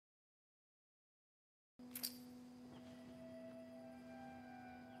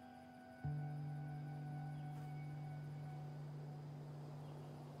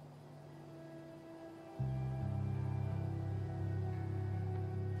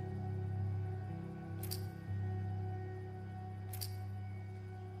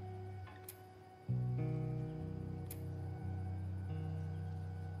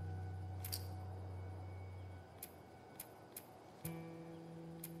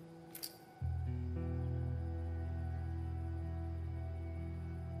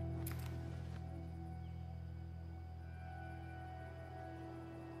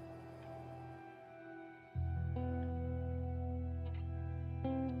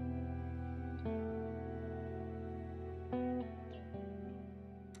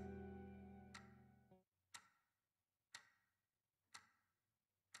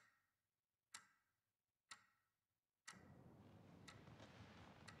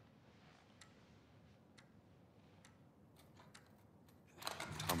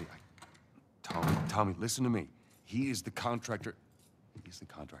Tommy, listen to me. He is the contractor. He's the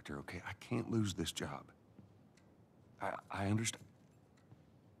contractor, okay? I can't lose this job. I understand.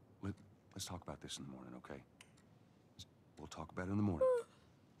 Let's talk about this in the morning, okay? We'll talk about it in the morning.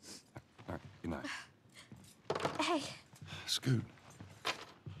 All right, good night. Hey. Scoot.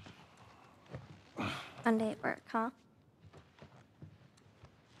 Monday at work, huh?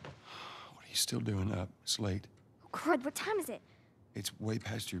 What are you still doing up? It's late. Oh, crud, what time is it? It's way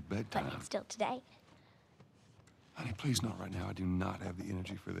past your bedtime. But it's still today. Honey, please not right now. I do not have the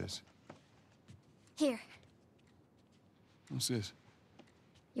energy for this. Here. What's this?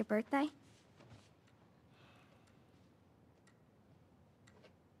 Your birthday?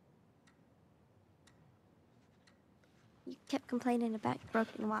 You kept complaining about your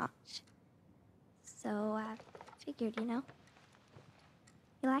broken watch. So I figured, you know.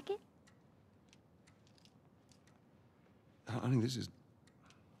 You like it? Honey, this is...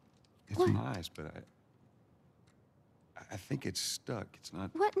 It's What? nice, but I think it's stuck. It's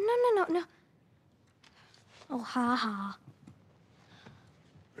not... What? No. Oh, ha ha.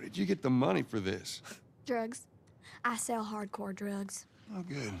 Where did you get the money for this? Drugs. I sell hardcore drugs. Oh,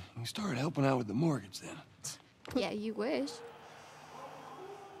 good. You started helping out with the mortgage then. Yeah, you wish.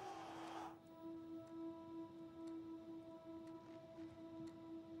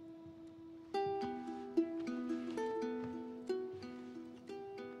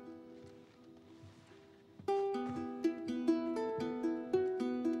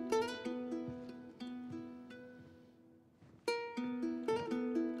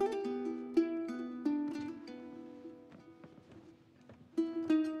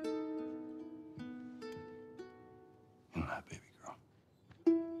 Good night, baby girl.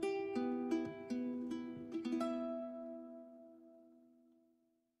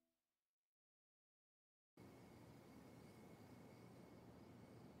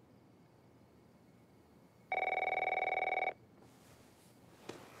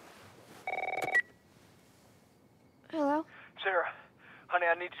 Hello? Sarah, honey,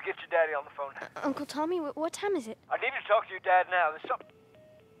 I need to get your daddy on the phone. Uncle Tommy, what time is it? I need to talk to your dad now. There's something...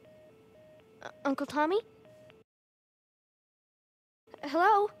 Uncle Tommy?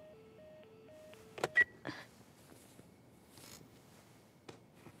 Hello?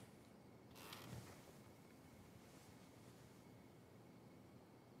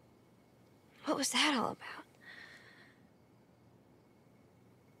 What was that all about?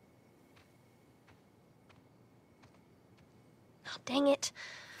 Oh, dang it.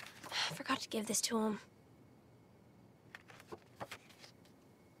 I forgot to give this to him.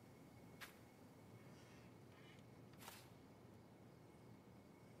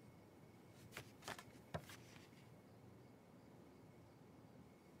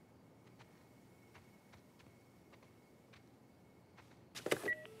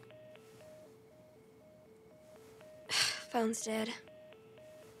 Phone's dead.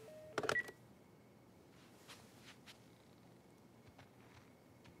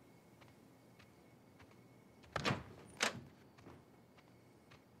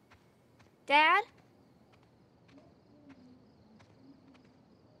 Dad?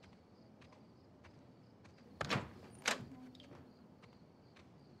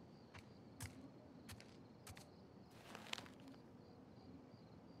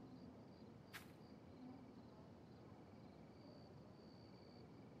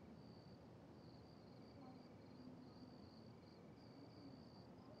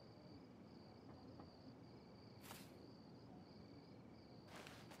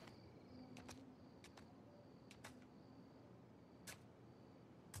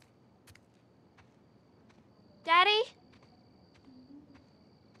 Daddy?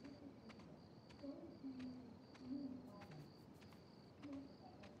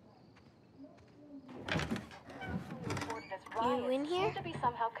 You in here? To be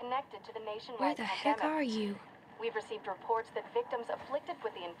somehow connected to the nationwide Where the heck pandemic. are you? We've received reports that victims afflicted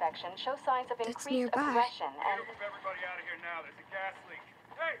with the infection show signs of That's increased nearby. aggression, and Move everybody out of here now. There's a gas leak.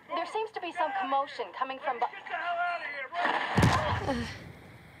 Hey, there seems to be some commotion coming from... Get the hell out of here, right?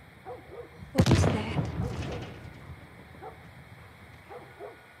 What was that?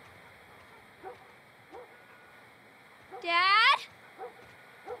 Dad?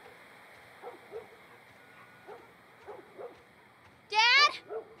 Dad?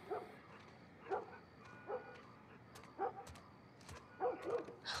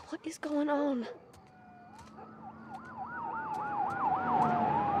 What is going on?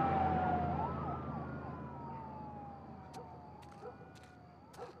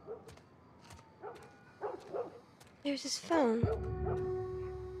 There's his phone.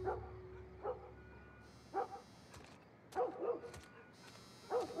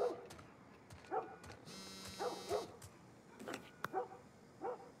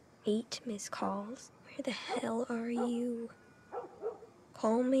 8 missed calls. Where the hell are you?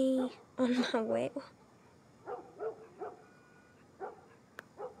 Call me on my way.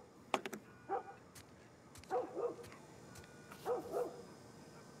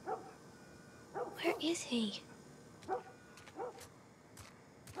 Where is he?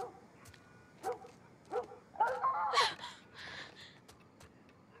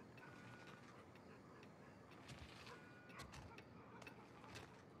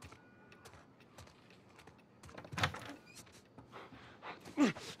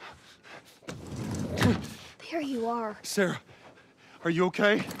 There you are. Sarah, are you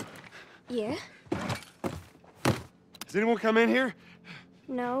okay? Yeah? Has anyone come in here?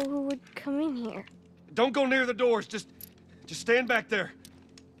 No, who would come in here? Don't go near the doors. Just stand back there.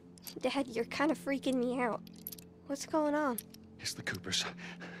 Dad, you're kind of freaking me out. What's going on? It's the Coopers.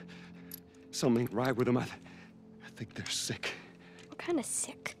 Something ain't right with them. I think they're sick. What kind of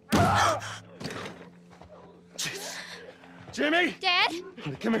sick? Jimmy! Dad?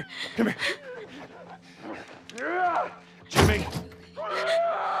 Come here. Come here. Jimmy!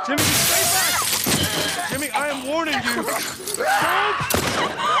 Jimmy, stay back! Jimmy, I am warning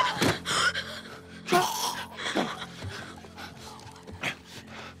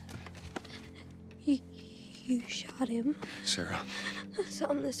you! You shot him? Sarah. I saw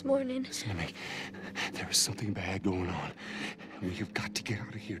him this morning. Listen to me. There is something bad going on. We have got to get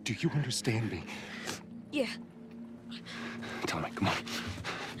out of here. Do you understand me? Yeah. Tommy, come on.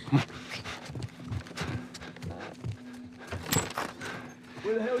 Come on.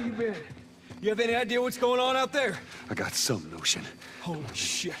 Where the hell you been? You have any idea what's going on out there? I got some notion. Holy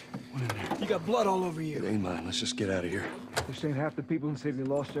shit. What in there? You got blood all over It you. ain't mine. Let's just get out of here. This ain't half the people in the city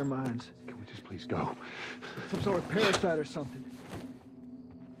lost their minds. Can we just please go? Some sort of parasite or something.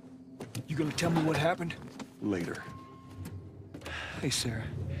 You gonna tell me what happened? Later. Hey, Sarah.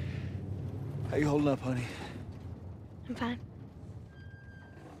 How you holding up, honey? I'm fine.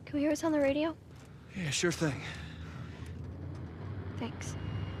 Can we hear us on the radio? Yeah, sure thing. Thanks.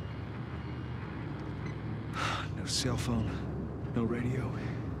 No cell phone, no radio.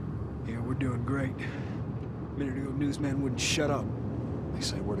 Yeah, we're doing great. A minute ago, newsman wouldn't shut up. They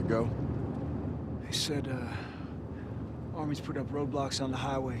say where to go? They said, Army's put up roadblocks on the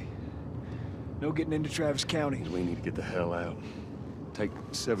highway. No getting into Travis County. We need to get the hell out. Take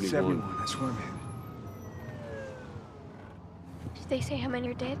 71. 71, that's where I'm headed. Did they say how many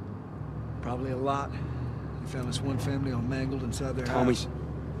are dead? Probably a lot. They found this one family all mangled inside their Tommy. house.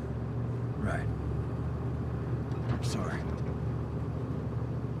 Right. I'm sorry.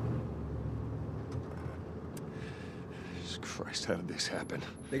 Jesus Christ, how did this happen?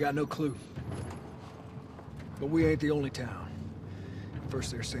 They got no clue. But we ain't the only town.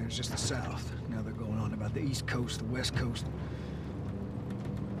 First they're saying it's just the South. Now they're going on about the East Coast, the West Coast.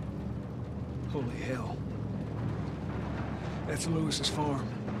 Holy hell. That's Lewis's farm.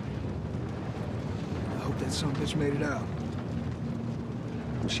 I hope that son of a bitch made it out.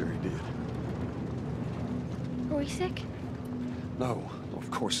 I'm sure he did. Are we sick? No, of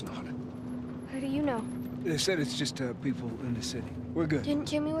course not. How do you know? They said it's just people in the city. We're good. Didn't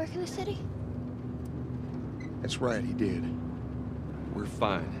Jimmy work in the city? That's right, he did. We're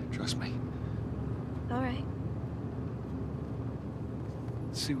fine, trust me. All right.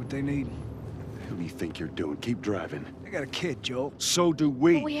 Let's see what they need. Who do you think you're doing? Keep driving. They got a kid, Joel. So do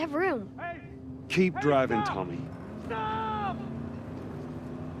we. But we have room. Keep driving, Tommy. Stop!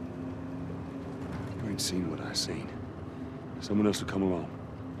 You ain't seen what I seen. Someone else will come along.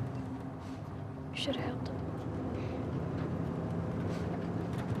 You should have helped him.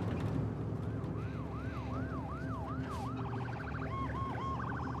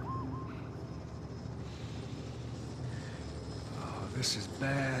 Oh, this is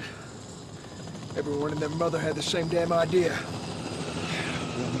bad. Everyone and their mother had the same damn idea.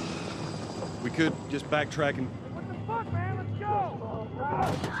 We could just backtrack and... What the fuck, man? Let's go!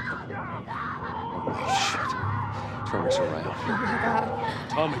 Holy shit. Turn us around. Oh my God.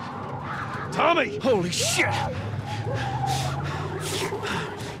 Tommy! Tommy! Holy shit!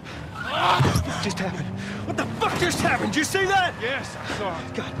 What just happened? What the fuck just happened? Did you see that? Yes, I saw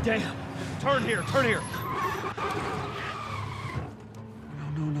it. God damn. Turn here, turn here.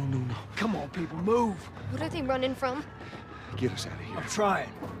 No. Come on, people, move. What are they running from? Get us out of here. I'm trying.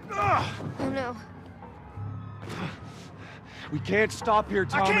 Oh no. We can't stop here,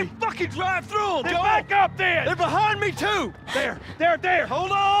 Tommy. I can't fucking drive through them, Then Joel. back up then! They're behind me, too. There!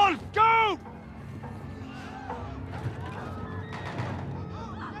 Hold on! Go!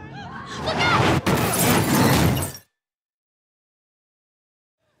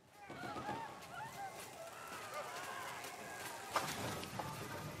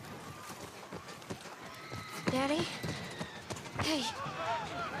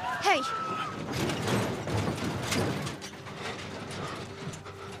 Hey. Hey.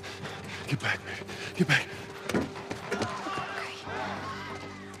 Get back, baby. Get back.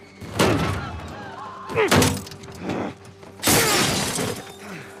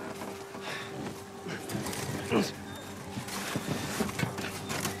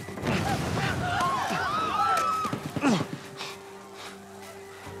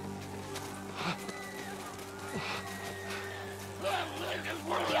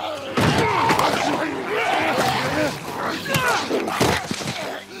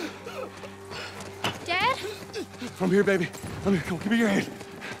 Dad? I'm here, baby. I'm here. Come on, give me your hand.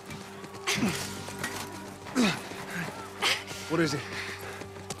 What is it?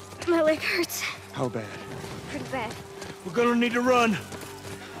 My leg hurts. How bad? Pretty bad. We're gonna need to run.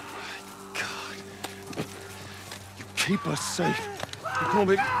 God. You keep us safe. Come on,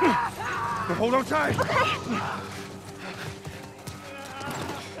 baby. Now hold on tight.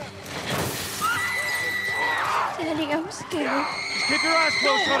 Daddy, I'm scared. Just keep your eyes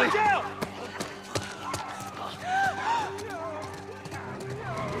closed, honey. Watch out!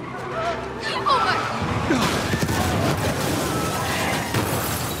 Oh my!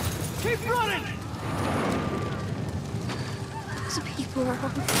 Keep running! Those people are on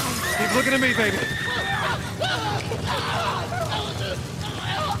fire. Keep looking at me, baby.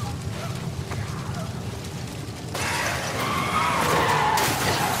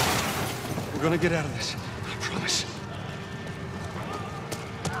 We're gonna get out of this. I promise.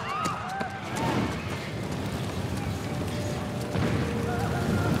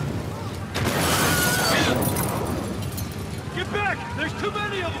 Get back! There's too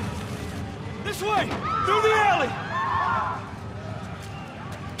many of them! This way! Through the alley!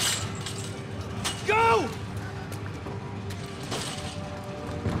 Go!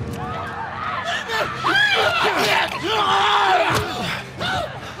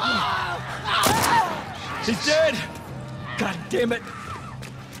 He's dead! God damn it!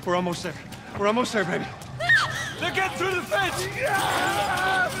 We're almost there. We're almost there, baby. They're getting through the fence!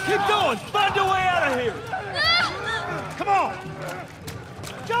 Keep going! Find a way out of here! Come on!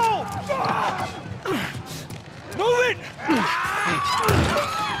 Go! Move it!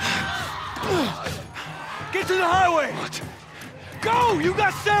 Get to the highway! What? Go! You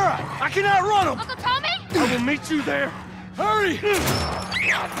got Sarah! I can outrun them! Uncle Tommy? I will meet you there! Hurry!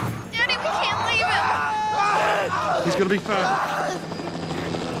 Daddy, we can't leave him! He's gonna be fine.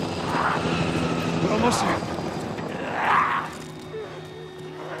 We're almost there.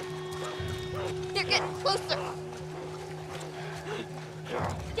 They're getting closer.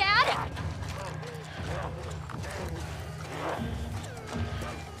 Dad?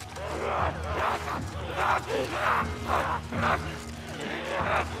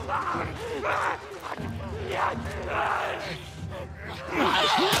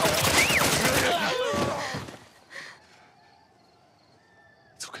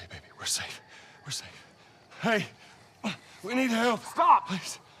 It's okay, baby. We're safe. We're safe. Hey, we need help. Stop!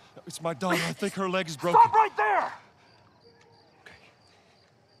 Please. It's my daughter. I think her leg is broken. Stop right there! Okay.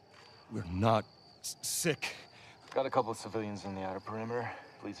 We're not sick. Got a couple of civilians in the outer perimeter.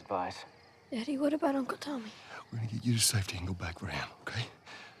 Please advise. Daddy, what about Uncle Tommy? We're gonna get you to safety and go back where I am, okay?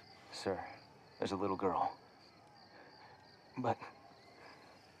 Sir, there's a little girl. But...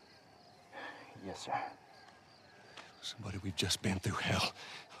 Yes, sir. Somebody, we've just been through hell.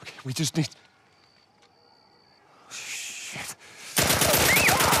 Okay, we just need... Shit.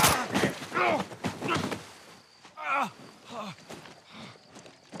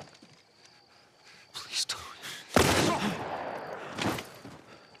 Please don't.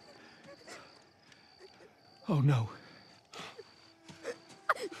 Oh no.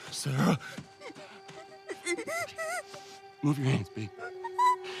 Sarah. Move your hands, baby.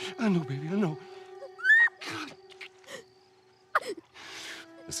 I know, baby, I know. God.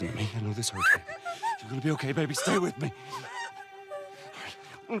 Listen to me. I know this hurts, baby. You're gonna be okay, baby. Stay with me. All right,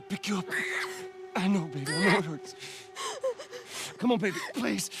 I'm gonna pick you up. I know, baby. I know it hurts. Come on, baby.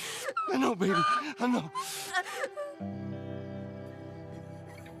 Please. I know, baby. I know.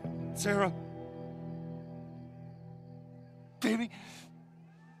 Sarah. Baby.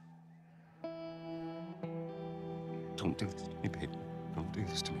 Don't do this to me, baby. Don't do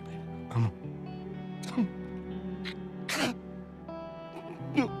this to me, baby. Don't.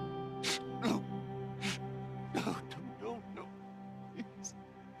 No. No. No, no, no. Please.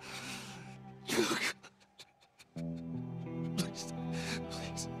 Please.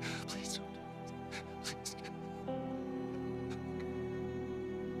 Please. Please don't. Please.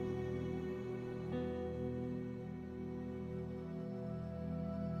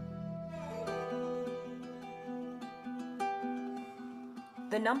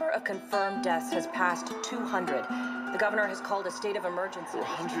 The number of confirmed deaths has passed 200. The governor has called a state of emergency. There are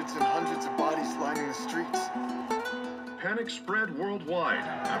hundreds and hundreds of bodies lining the streets. Panic spread worldwide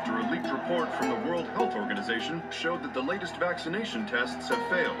after a leaked report from the World Health Organization showed that the latest vaccination tests have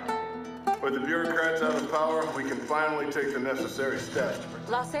failed. With the bureaucrats out of power, we can finally take the necessary steps.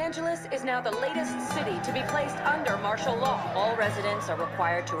 Los Angeles is now the latest city to be placed under martial law. All residents are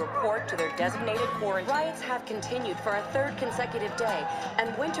required to report to their designated quarantine. Riots have continued for a third consecutive day,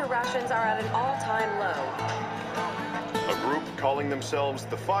 and winter rations are at an all-time low. A group calling themselves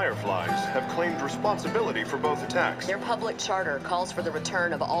the Fireflies have claimed responsibility for both attacks. Their public charter calls for the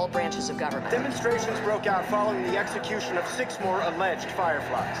return of all branches of government. Demonstrations broke out following the execution of 6 more alleged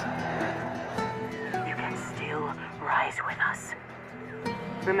Fireflies. You can still rise with us.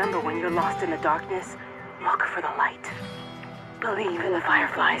 Remember, when you're lost in the darkness, look for the light. Believe in the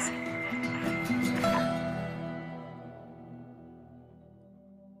Fireflies.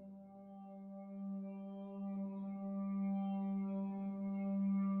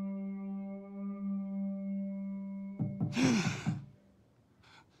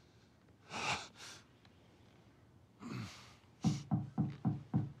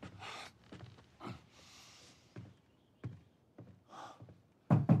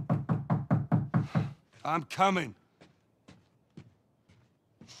 I'm coming.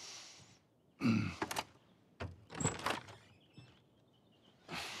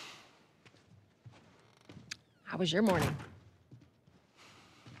 How was your morning?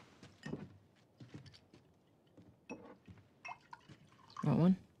 Want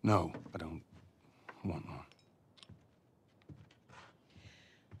one? No, I don't want one.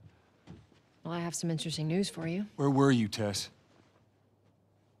 Well, I have some interesting news for you. Where were you, Tess?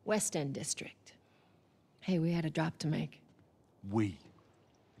 West End District. Hey, we had a drop to make. We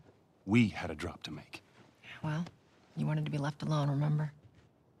had a drop to make. Well, you wanted to be left alone, remember?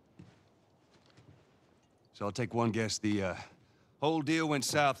 So I'll take one guess. The whole deal went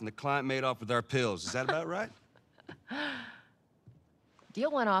south and the client made off with our pills. Is that about right?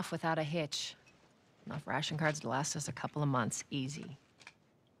 Deal went off without a hitch. Enough ration cards to last us a couple of months, easy.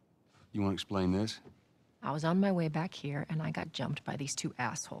 You want to explain this? I was on my way back here, and I got jumped by these 2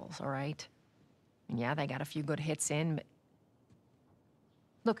 assholes, all right? And yeah, they got a few good hits in, but...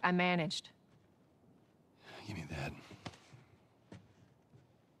 Look, I managed. Give me that.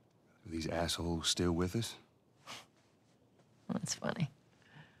 Are these assholes still with us? Well, that's funny.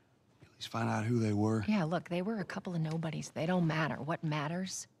 At least find out who they were. Yeah, look, they were a couple of nobodies. They don't matter. What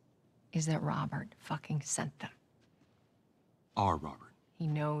matters is that Robert fucking sent them. Our Robert. He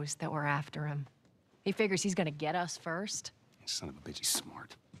knows that we're after him. He figures he's gonna get us first. Son of a bitch, he's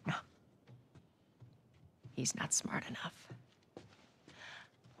smart. No. He's not smart enough.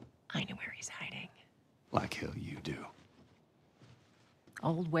 I know where he's hiding. Like hell you do.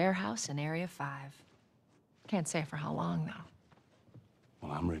 Old warehouse in Area 5. Can't say for how long, though.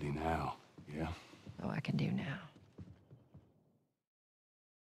 Well, I'm ready now, yeah? Oh, I can do now.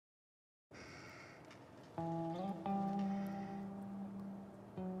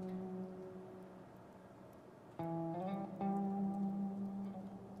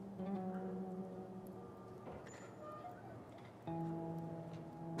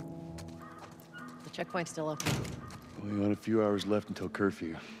 Checkpoint's still open. Only got a few hours left until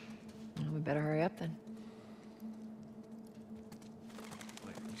curfew. Well, we better hurry up then.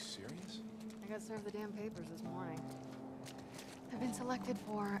 Wait, are you serious? I got served the damn papers this morning. I've been selected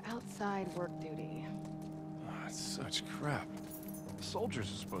for outside work duty. Oh, that's such crap. The soldiers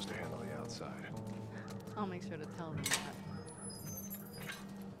are supposed to handle the outside. I'll make sure to tell them that.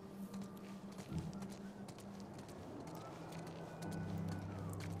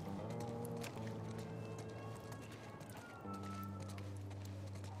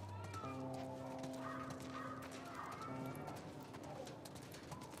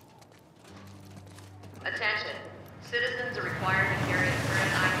 Attention. Citizens are required to carry a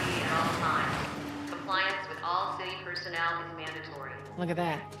current ID at all times. Compliance with all city personnel is mandatory. Look at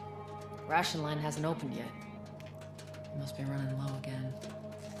that. Ration line hasn't opened yet. Must be running low again.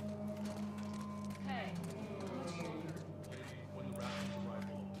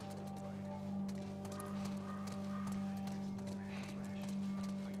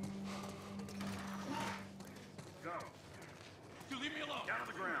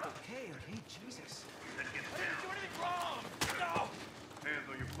 Jesus. Then get down. I didn't do anything wrong! No! Hands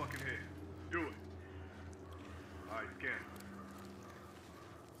on your fucking head. Do it. All right, scan.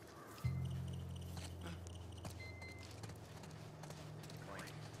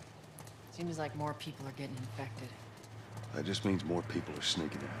 Seems like more people are getting infected. That just means more people are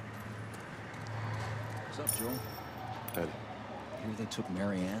sneaking out. What's up, Joel? Eddie. Here they took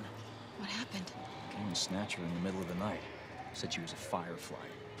Marianne. What happened? Came and snatched her in the middle of the night. Said she was a firefly.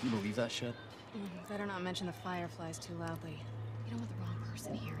 Can you believe that shit? Better not mention the fireflies too loudly. You don't want the wrong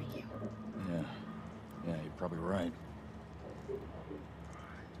person hearing you. Yeah. Yeah, you're probably right.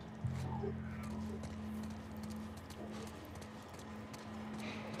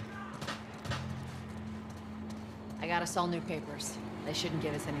 I got us all new papers. They shouldn't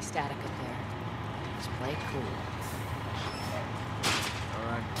give us any static up there. Just play it cool. All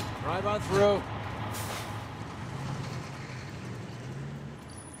right, drive on through.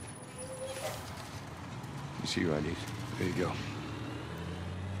 You see your IDs? There you go.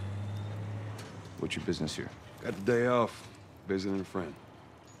 What's your business here? Got the day off. Visiting a friend.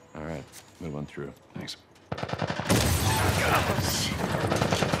 All right, move on through. Thanks.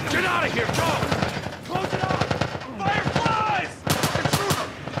 Get out of here, go! Close it off! Fireflies! Intruder!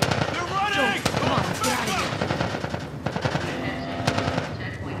 They're running! Come on, let's get out of here.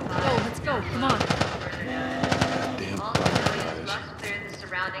 Go, let's go, come on. Damn All civilians must clear the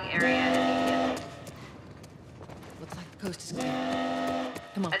surrounding area immediately. Looks like the coast is clear.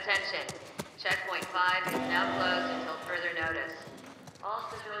 Come on. Attention. Checkpoint 5 is now closed until further notice. All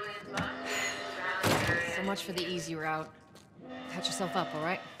civilians must clear the surrounding area. So much for the easy route. Catch yourself up, all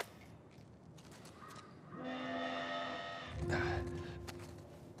right?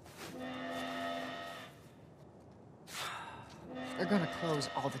 They're gonna close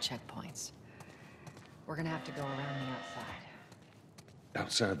all the checkpoints. We're gonna have to go around the outside.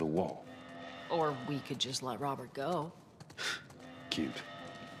 Outside the wall. Or we could just let Robert go. Cute.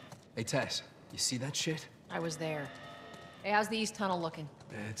 Hey, Tess, you see that shit? I was there. Hey, how's the east tunnel looking?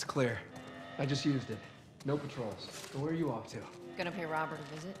 It's clear. I just used it. No patrols. So where are you off to? Gonna pay Robert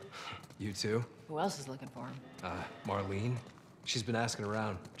a visit? You too? Who else is looking for him? Marlene. She's been asking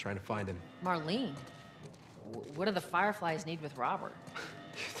around, trying to find him. Marlene? What do the Fireflies need with Robert? You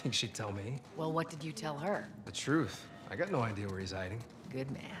think she'd tell me? Well, what did you tell her? The truth. I got no idea where he's hiding. Good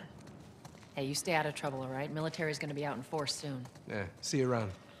man. Hey, you stay out of trouble, all right? Military's gonna be out in force soon. Yeah, see you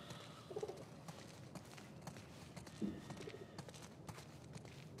around.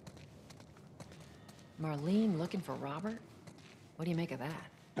 Marlene looking for Robert? What do you make of that?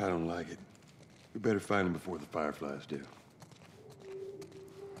 I don't like it. We better find him before the Fireflies do.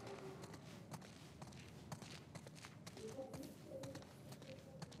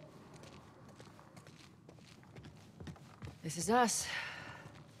 This is us.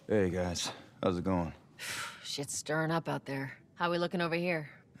 Hey, guys. How's it going? Shit's stirring up out there. How we looking over here?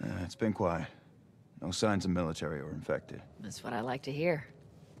 It's been quiet. No signs of military or infected. That's what I like to hear.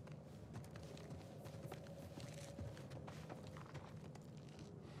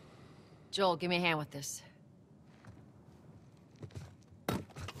 Joel, give me a hand with this.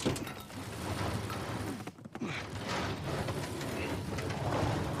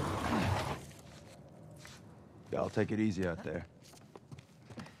 Y'all take it easy out there.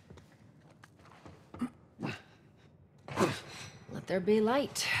 Let there be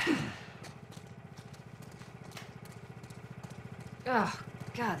light. Oh,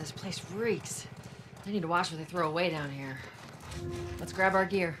 God, this place reeks. I need to watch what they throw away down here. Let's grab our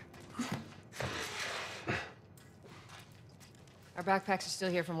gear. Our backpacks are still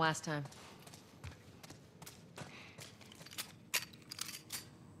here from last time.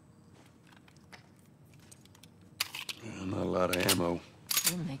 Not a lot of ammo.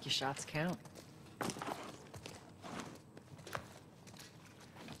 We'll make your shots count.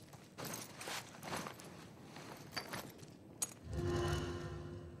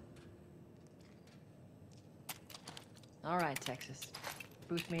 All right, Texas.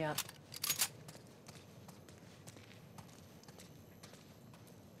 Boost me up.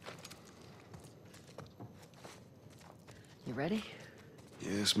 You ready?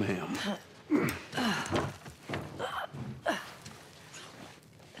 Yes, ma'am.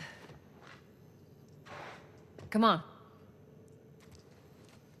 Come on.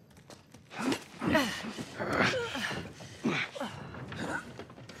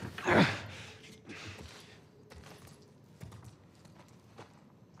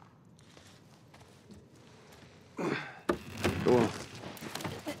 Go on.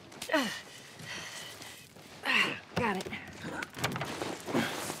 Got it.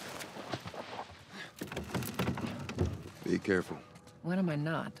 Be careful. When am I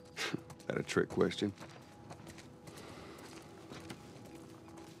not? That a trick question?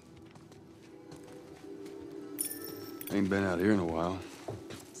 Ain't been out here in a while.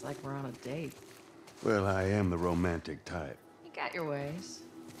 It's like we're on a date. Well, I am the romantic type. You got your ways.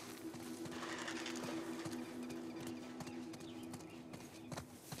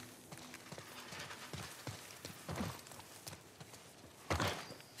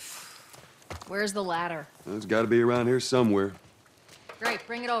 Where's the ladder? Well, it's got to be around here somewhere. Great,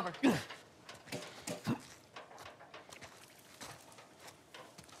 bring it over.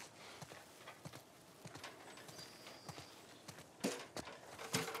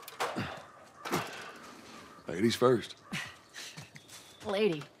 Ladies first.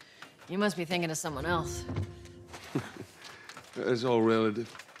 Lady, you must be thinking of someone else. That's all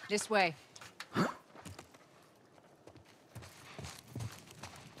relative. This way.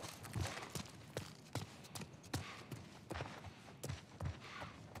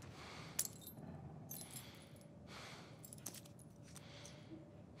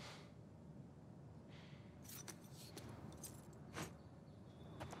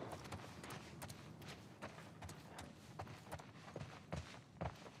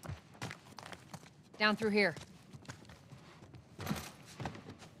 Down through here.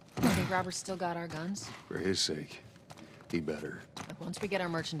 You think Robert's still got our guns? For his sake, he better. Look, once we get our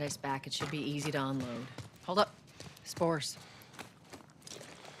merchandise back, it should be easy to unload. Hold up. Spores.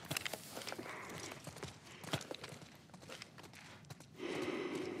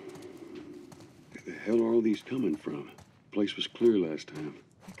 Where the hell are all these coming from? The place was clear last time.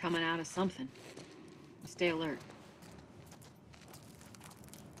 They're coming out of something. Stay alert.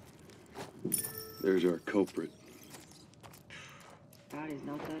 There's our culprit. Body's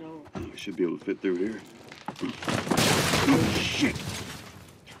not that old. We should be able to fit through here. Oh, shit!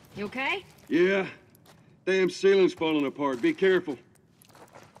 You okay? Yeah. Damn ceiling's falling apart. Be careful.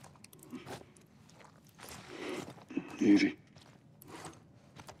 Easy.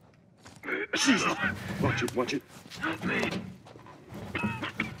 Jesus! Watch it, watch it. Help me.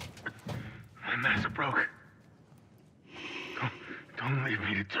 My mask broke. Don't leave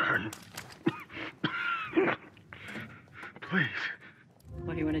me to turn. Please.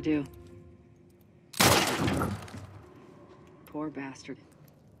 What do you want to do? Poor bastard.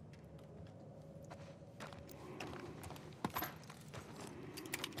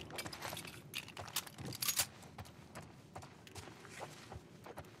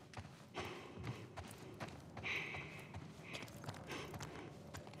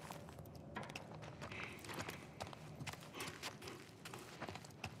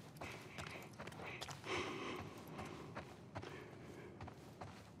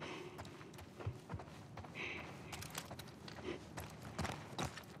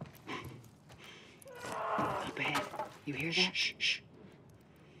 Up ahead. You hear that? Shh, shh.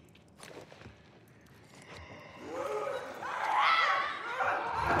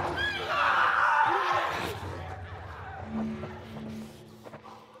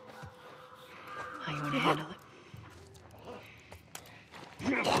 How you want to handle it?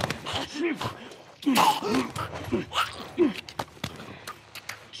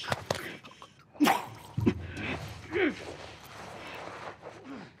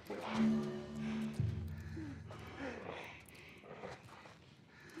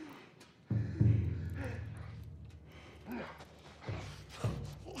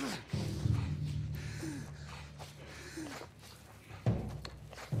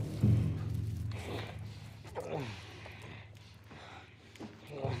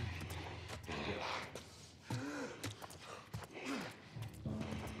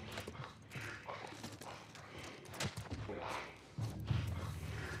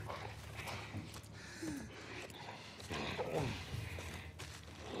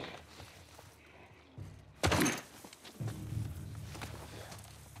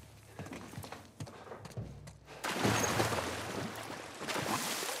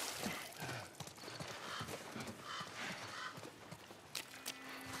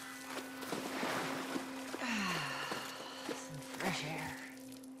 Fresh air.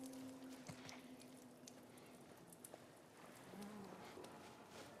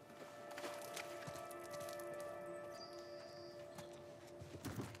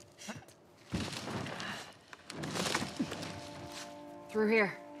 Through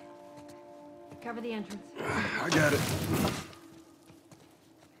here. Cover the entrance. I got it.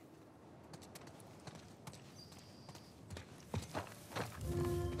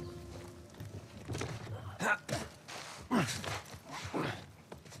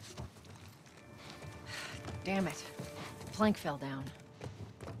 Damn it. The plank fell down.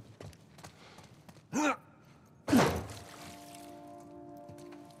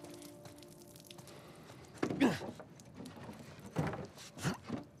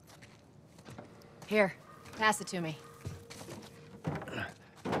 Here, pass it to me.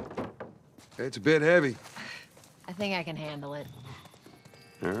 It's a bit heavy. I think I can handle it.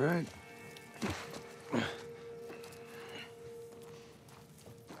 All right.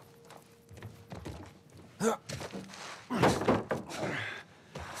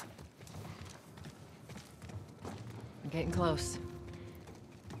 Getting close.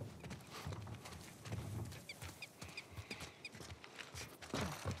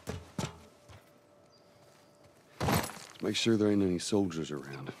 Make sure there ain't any soldiers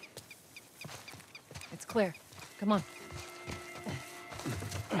around. It's clear. Come on.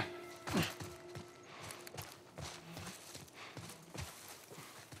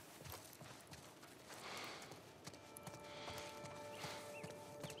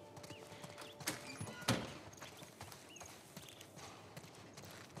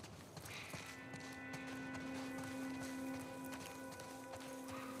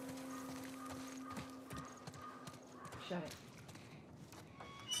 Shut it.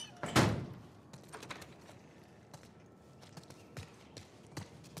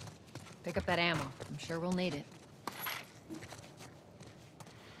 Pick up that ammo. I'm sure we'll need it.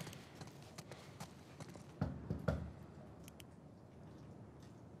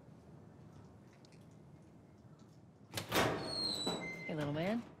 Hey, little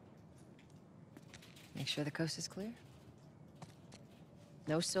man. Make sure the coast is clear.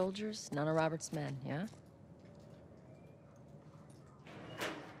 No soldiers, none of Robert's men, yeah?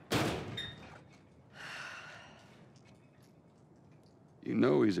 You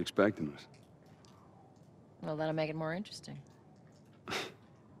know he's expecting us. Well, that'll make it more interesting.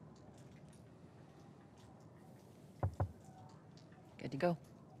 Good to go.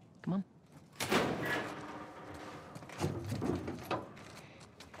 Come on.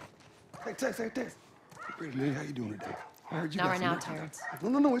 Hey, Tess, hey, Tess. Hey, pretty lady, how you doing today? I heard you Not got right some now, merchandise.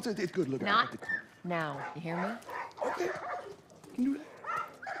 Terrence. No, it's good. Look, I Not got the car. now. You hear me? Okay. You can do that.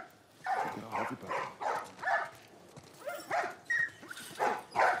 Okay, I'll help you back.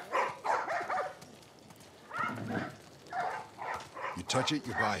 You touch it,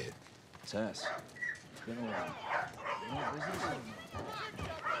 you buy it. Tess, it's been a while. You know, business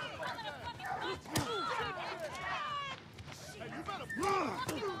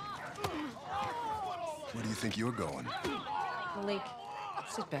Where do you think you're going? Malik,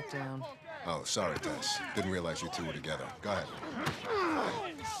 sit back down. Oh, sorry, Tess. Didn't realize you two were together. Go ahead.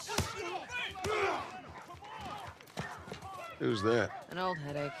 Who's that? An old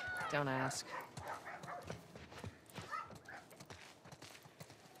headache. Don't ask.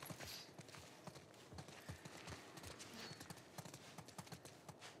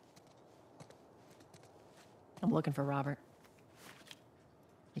 I'm looking for Robert.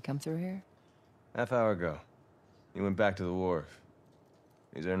 You come through here? Half hour ago. He went back to the wharf.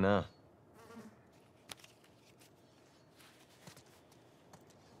 He's there now.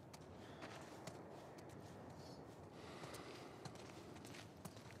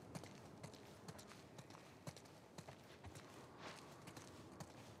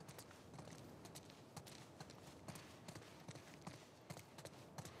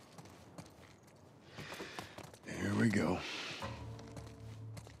 Here we go.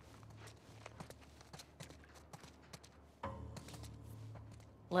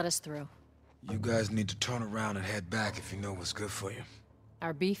 Let us through. You guys need to turn around and head back if you know what's good for you.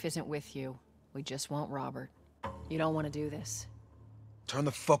 Our beef isn't with you. We just want Robert. You don't want to do this. Turn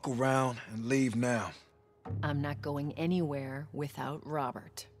the fuck around and leave now. I'm not going anywhere without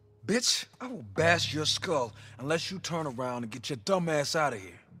Robert. Bitch, I will bash your skull unless you turn around and get your dumb ass out of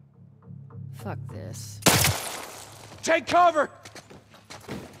here. Fuck this. Take cover!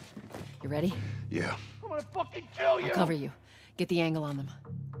 You ready? Yeah. I'm gonna fucking kill you! I'll cover you. Get the angle on them.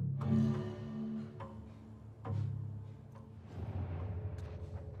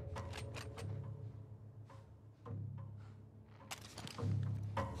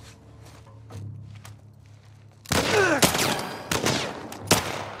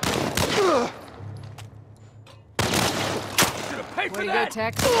 Pay for Way to go, that!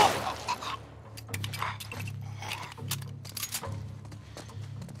 Tex.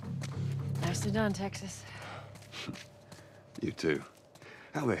 Nicely done, Texas. You too.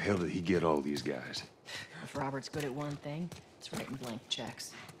 How the hell did he get all these guys? If Robert's good at one thing, it's writing blank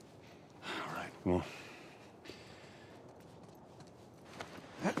checks. All right, well.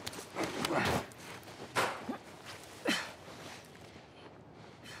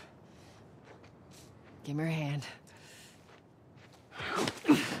 Give me your hand.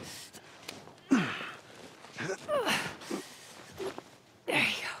 There you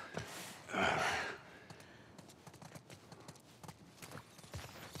go.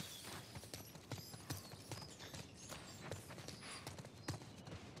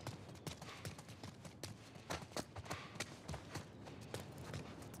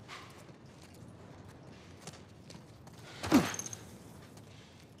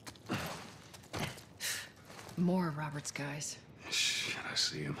 More of Robert's guys. Shit, I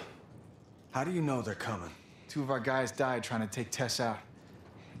see him. How do you know they're coming? 2 of our guys died trying to take Tess out.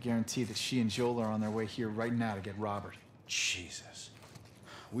 I guarantee that she and Joel are on their way here right now to get Robert. Jesus.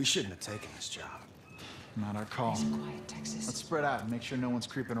 We shouldn't have taken this job. Not our call. Nice and quiet, Texas. Let's spread out and make sure no one's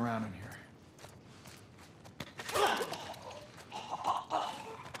creeping around in here.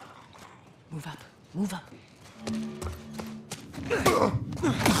 Move up. Move up.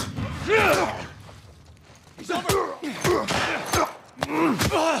 He's over!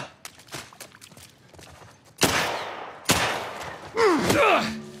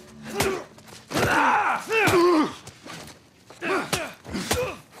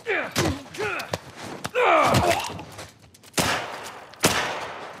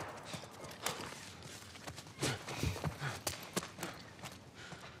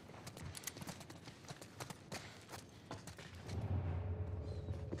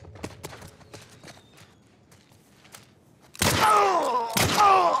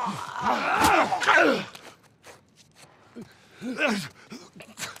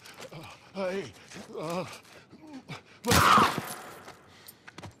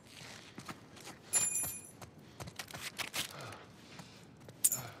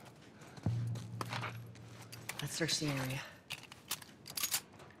 Let's search the area.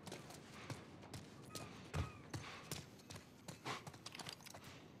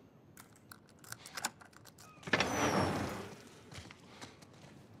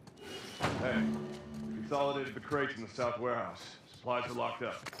 Hey, we consolidated the crates in the south warehouse. Supplies are locked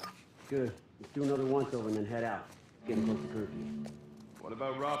up. Good. Let's do another once-over and then head out. Getting close to curfew. What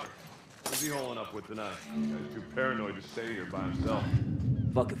about Robert? What's he holing up with tonight? Guy's too paranoid to stay here by himself.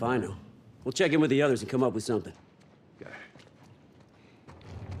 Fuck if I know. We'll check in with the others and come up with something. Okay.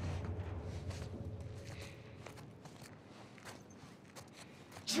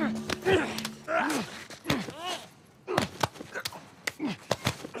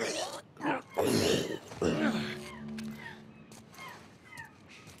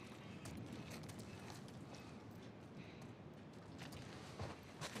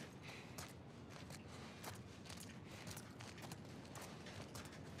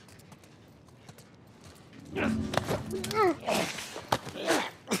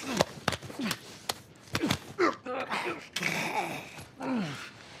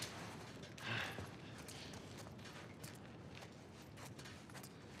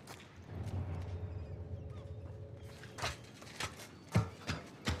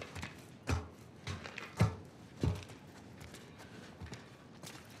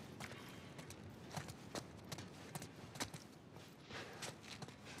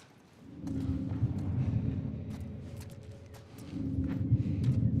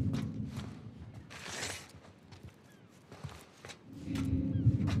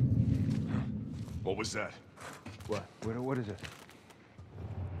 What was that? What? What is it?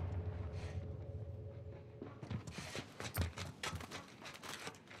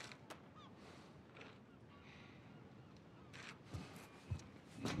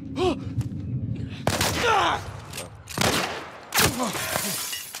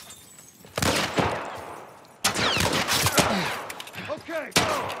 Okay.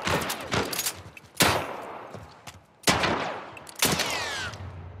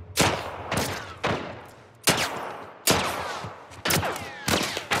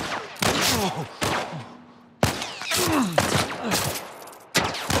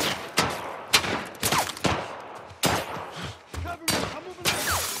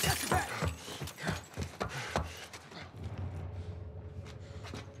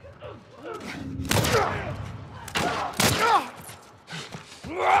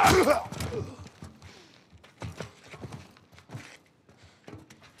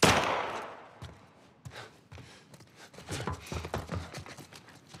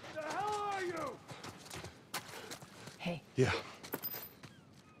 Hey. Yeah.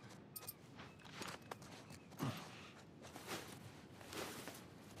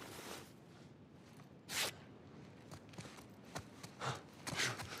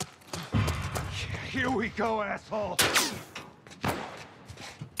 Here we go, asshole!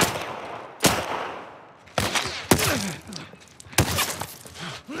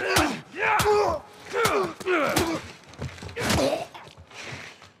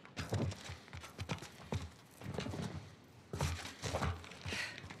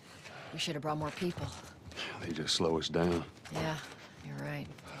 We should have brought more people. They just slow us down. Yeah, you're right.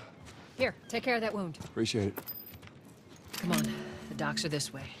 Here, take care of that wound. Appreciate it. Come on, the docks are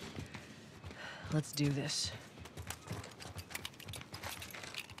this way. Let's do this.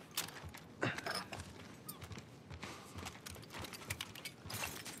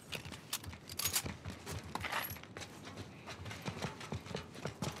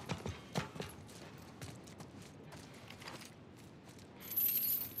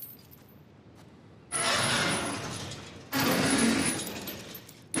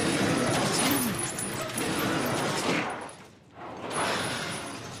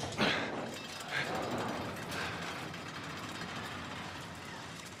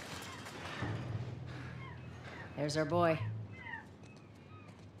 There's our boy.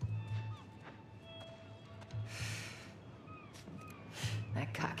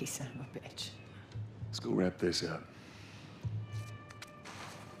 That cocky son of a bitch. Let's go wrap this up.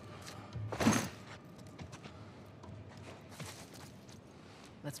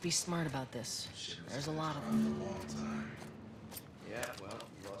 Let's be smart about this. There's a lot of them. Yeah, well,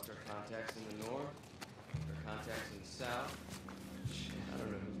 we lost our contacts in the north, our contacts in the south. Shit, I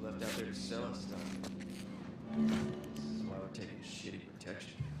don't know who's left out there to sell us stuff. This is why we're taking shitty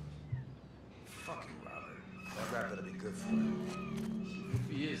protection. Fuck you, Robert. That rap better be good for him.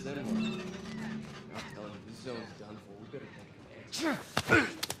 If he is, then what? I'm telling you, this zone's done for. We better take an extra.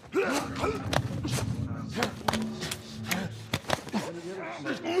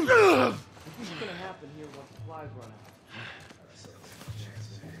 What's gonna happen here once supplies run out?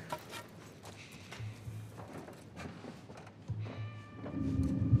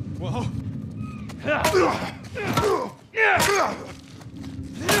 Whoa!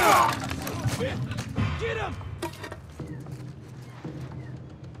 Get him!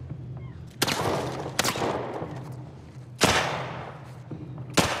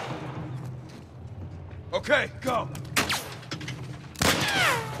 Okay, go.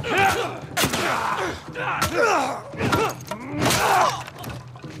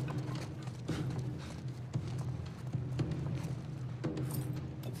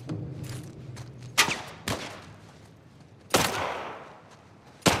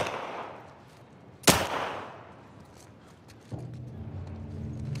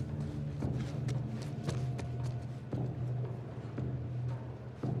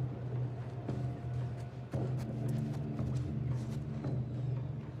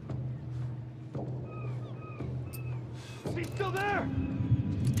 He's still there!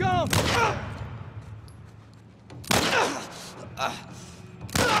 Go!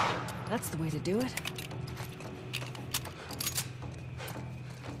 That's the way to do it.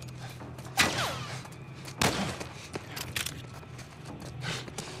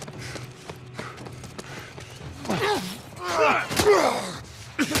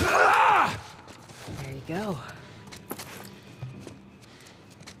 There you go.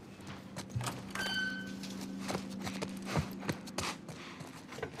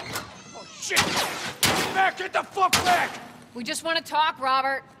 Get the fuck back! We just want to talk,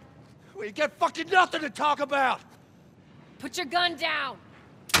 Robert. We got fucking nothing to talk about! Put your gun down!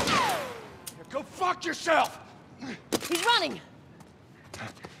 Go fuck yourself! He's running!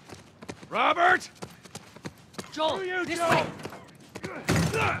 Robert! Joel, this Joel? way!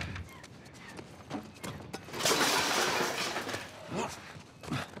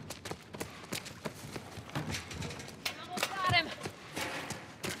 Almost got him!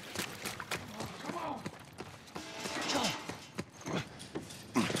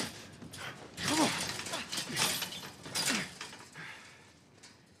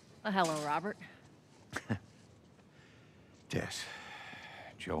 Well, hello, Robert. Tess.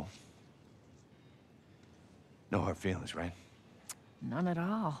 Joel. No hard feelings, right? None at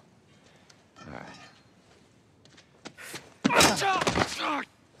all. All right.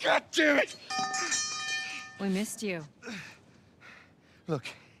 God damn it! We missed you. Look,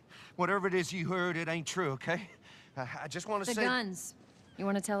 whatever it is you heard, it ain't true, okay? I just want to The say... guns. You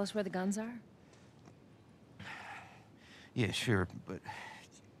want to tell us where the guns are? Yeah, sure, but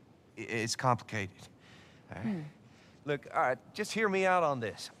it's complicated. All right? Look, all right, just hear me out on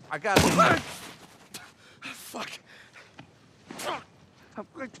this. I got... Fuck.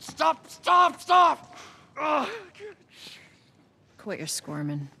 Stop! Stop! Stop! Quit your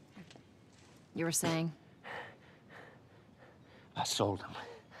squirming. You were saying? I sold him.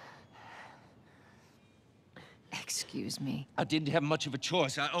 Excuse me. I didn't have much of a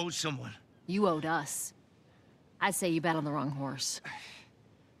choice. I owed someone. You owed us. I'd say you bet on the wrong horse.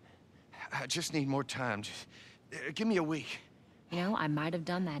 I just need more time. Just, give me a week. You know, I might have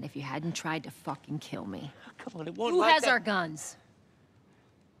done that if you hadn't tried to fucking kill me. Come on, it won't Who like has that. our guns?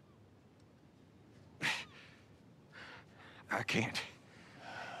 I can't.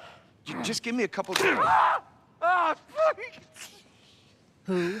 Just give me a couple days.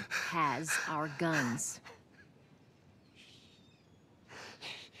 Who has our guns?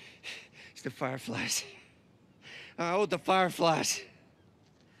 It's the Fireflies. I owed the Fireflies.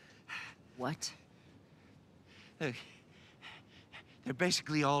 What? Look, they're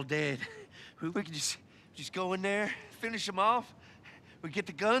basically all dead. We could just go in there, finish them off. We get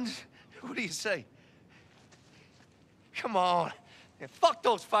the guns. What do you say? Come on. Yeah, fuck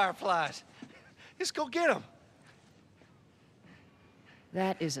those Fireflies. Let's go get them.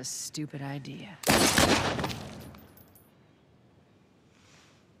 That is a stupid idea.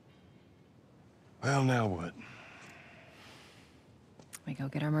 Well, now what? We go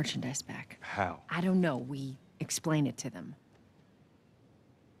get our merchandise back. How? I don't know. We explain it to them.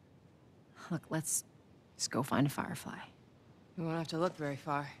 Look, let's go find a Firefly. We won't have to look very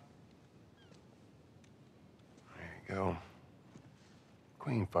far. There you go.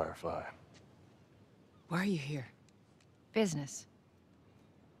 Queen Firefly. Why are you here? Business.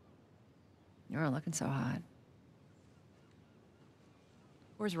 You weren't looking so hot.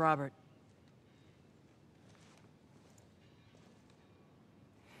 Where's Robert?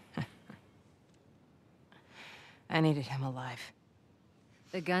 I needed him alive.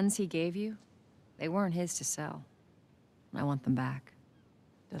 The guns he gave you, they weren't his to sell. I want them back.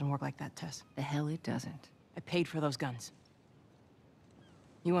 Doesn't work like that, Tess. The hell it doesn't. I paid for those guns.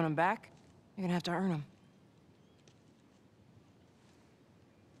 You want them back? You're gonna have to earn them.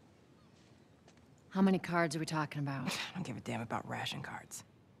 How many cards are we talking about? I don't give a damn about ration cards.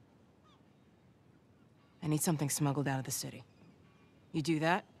 I need something smuggled out of the city. You do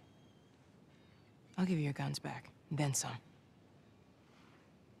that, I'll give you your guns back, and then some.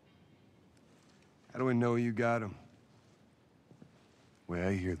 How do we know you got them? Well,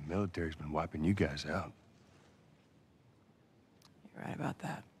 I hear the military's been wiping you guys out. You're right about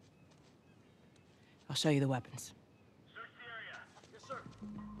that. I'll show you the weapons. Yes, sir.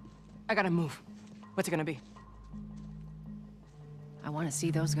 I gotta move. What's it gonna be? I want to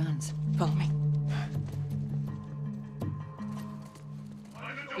see those guns. Follow me.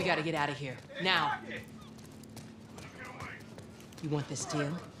 We gotta get out of here. Now. You want this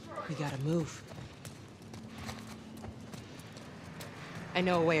deal? We gotta move. I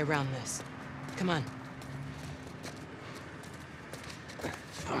know a way around this. Come on.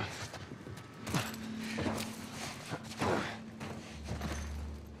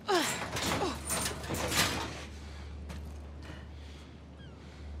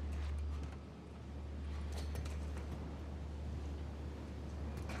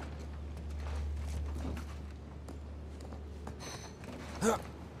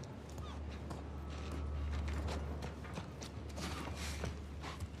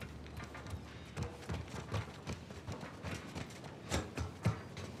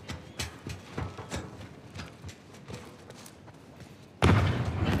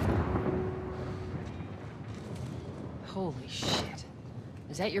 Holy shit.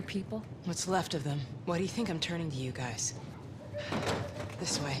 Is that your people? What's left of them? Why do you think I'm turning to you guys?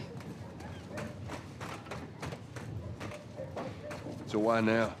 This way. So why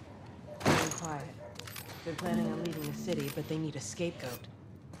now? Being quiet. They're planning on leaving the city, but they need a scapegoat.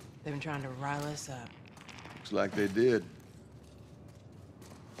 They've been trying to rile us up. Looks like they did.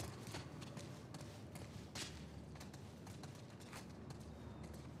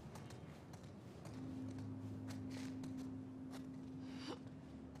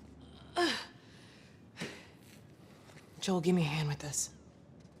 Joel, give me a hand with this.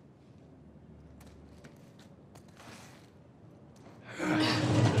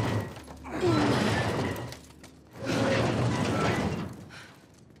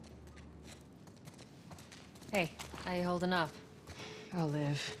 Hey, how you holding up? I'll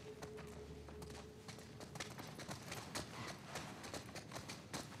live.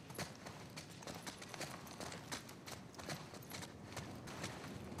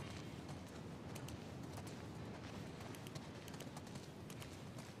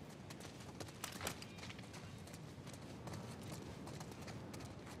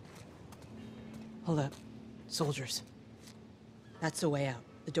 Hold up. Soldiers. That's the way out.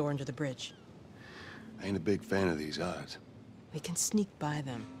 The door under the bridge. I ain't a big fan of these odds. We can sneak by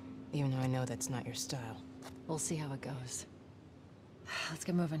them, even though I know that's not your style. We'll see how it goes. Let's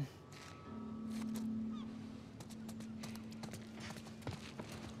get moving.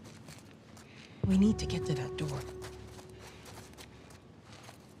 We need to get to that door.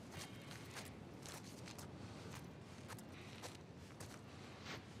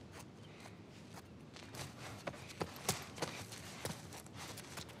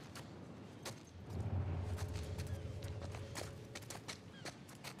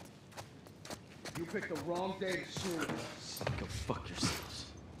 You picked the wrong day to shoot us. Go fuck yourselves.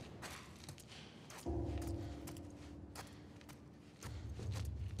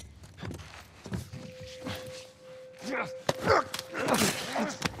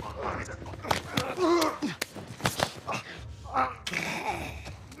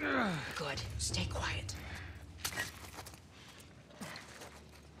 Good. Stay quiet.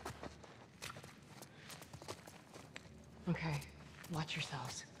 Okay. Watch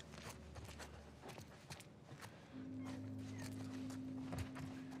yourselves.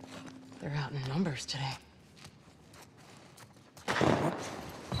 They're out in numbers today. Good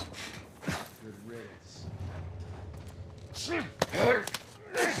riddance.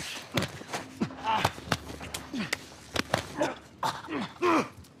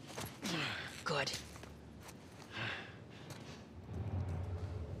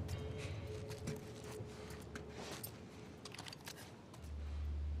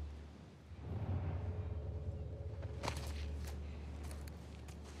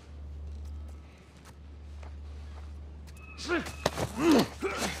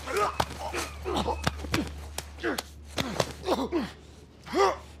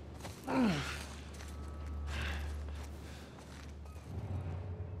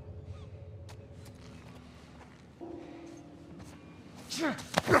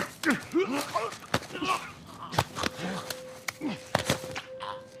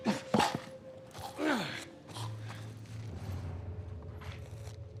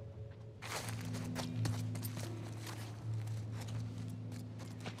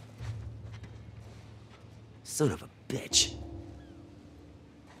 Son of a bitch.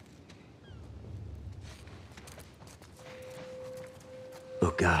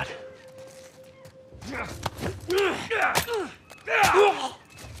 Oh, God.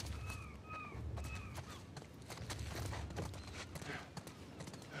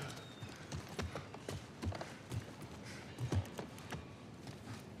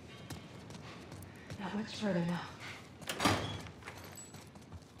 Not much further now.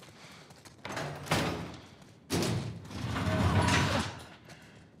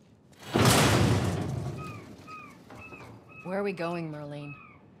 Where are we going, Merlene?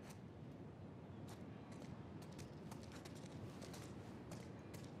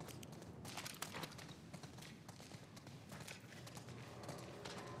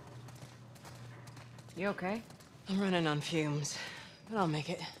 You okay? I'm running on fumes, but I'll make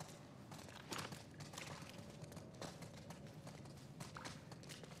it.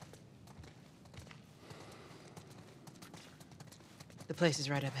 The place is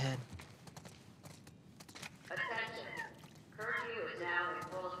right up ahead. Attention. Curfew is now in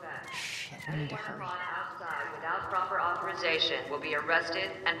full effect. Shit, I need to Anyone hurry. caught outside without proper authorization will be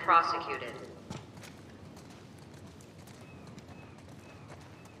arrested and prosecuted.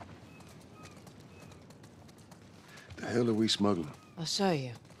 The hell are we smuggling? I'll show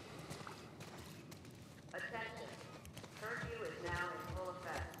you. Attention. Curfew is now in full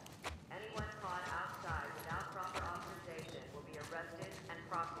effect. Anyone caught outside without proper authorization will be arrested and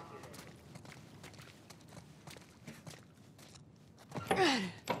prosecuted.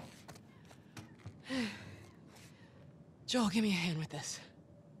 Joel, give me a hand with this.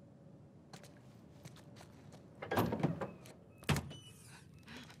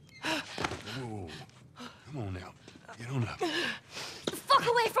 Whoa. Come on now. Get on up. Fuck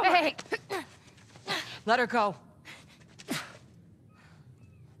away from her! Hey! Let her go. Well,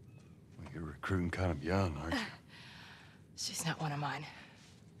 you're recruiting kind of young, aren't you? She's not one of mine.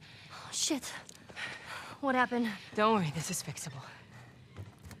 Oh, shit. What happened? Don't worry, this is fixable.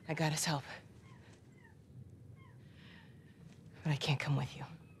 I got his help. But I can't come with you.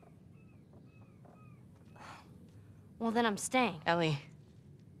 Well, then I'm staying. Ellie,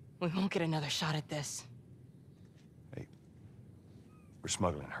 we won't get another shot at this. We're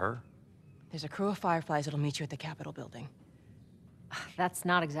smuggling her? There's a crew of Fireflies that'll meet you at the Capitol building. That's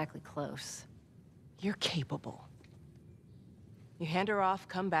not exactly close. You're capable. You hand her off,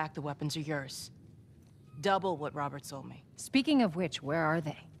 come back, the weapons are yours. Double what Robert sold me. Speaking of which, where are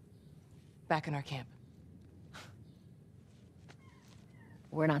they? Back in our camp.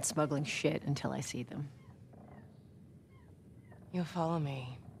 We're not smuggling shit until I see them. You'll follow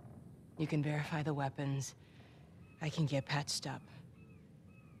me. You can verify the weapons. I can get patched up.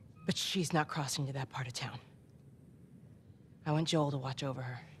 But she's not crossing to that part of town. I want Joel to watch over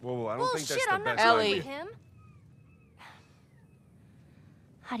her. Whoa, I don't think that's the I'm not best going idea. with him.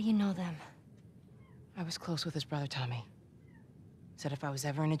 How do you know them? I was close with his brother, Tommy. Said if I was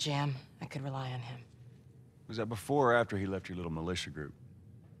ever in a jam, I could rely on him. Was that before or after he left your little militia group?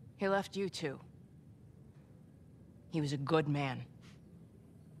 He left you, too. He was a good man.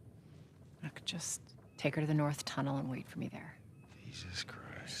 I could just take her to the North Tunnel and wait for me there. Jesus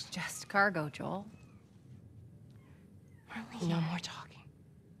Christ. Just cargo, Joel. No more talking.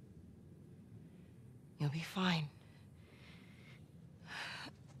 You'll be fine.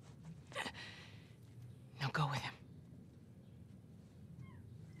 Now go with him.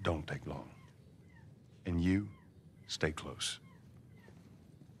 Don't take long. And you, stay close.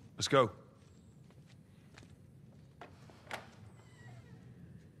 Let's go.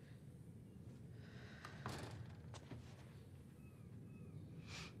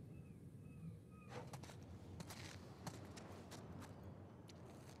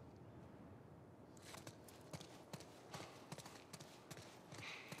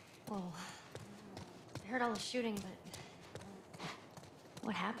 Well, I heard all the shooting, but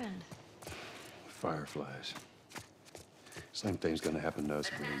what happened? Fireflies. Same thing's gonna happen to us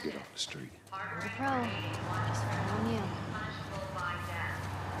if we don't get off the street. You're the pro. Just following you. Punishable by death.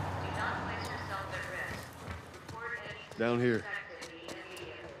 Do not place yourself at risk. Report any Down here. activity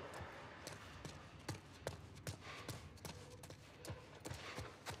immediately.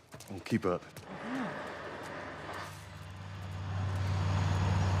 Keep up.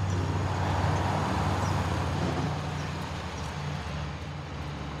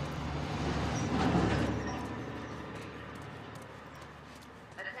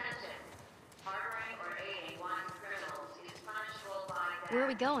 Where are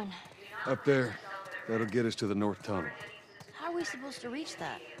we going? Up there. That'll get us to the north tunnel. How are we supposed to reach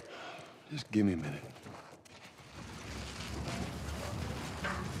that? Just give me a minute.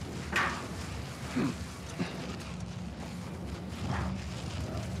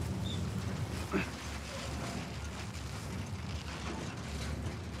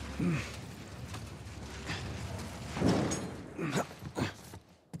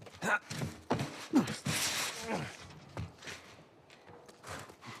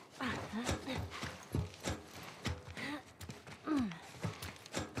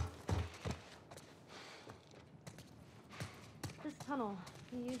 This tunnel,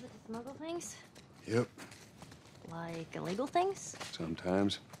 you use it to smuggle things? Yep, Like illegal things?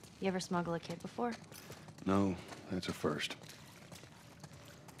 sometimes. You ever smuggle a kid before? No, that's a first.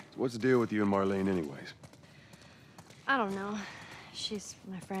 So what's the deal with you and Marlene anyways? I don't know. She's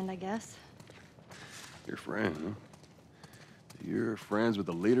my friend, I guess. Your friend, huh? You're friends with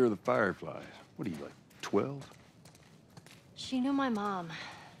the leader of the Fireflies. What are you, like, 12? She knew my mom,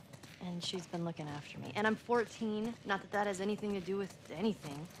 and she's been looking after me. And I'm 14. Not that that has anything to do with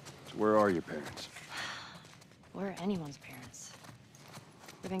anything. So where are your parents? We're anyone's parents.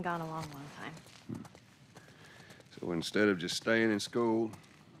 We've been gone a long, long time. So instead of just staying in school,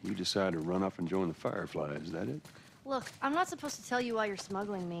 you decide to run off and join the Fireflies, is that it? Look, I'm not supposed to tell you why you're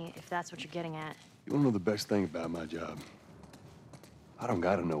smuggling me, if that's what you're getting at. You wanna know the best thing about my job? I don't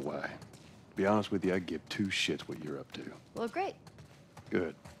gotta know why. To be honest with you, I give two shits what you're up to. Well, great.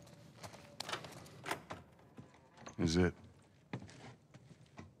 Good. Is it?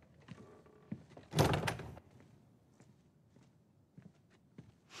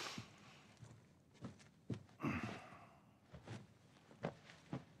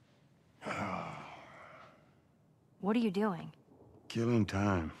 What are you doing? Killing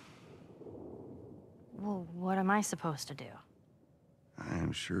time. Well, what am I supposed to do? I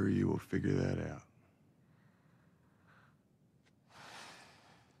am sure you will figure that out.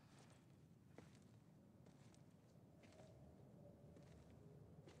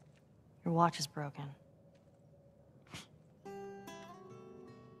 Your watch is broken.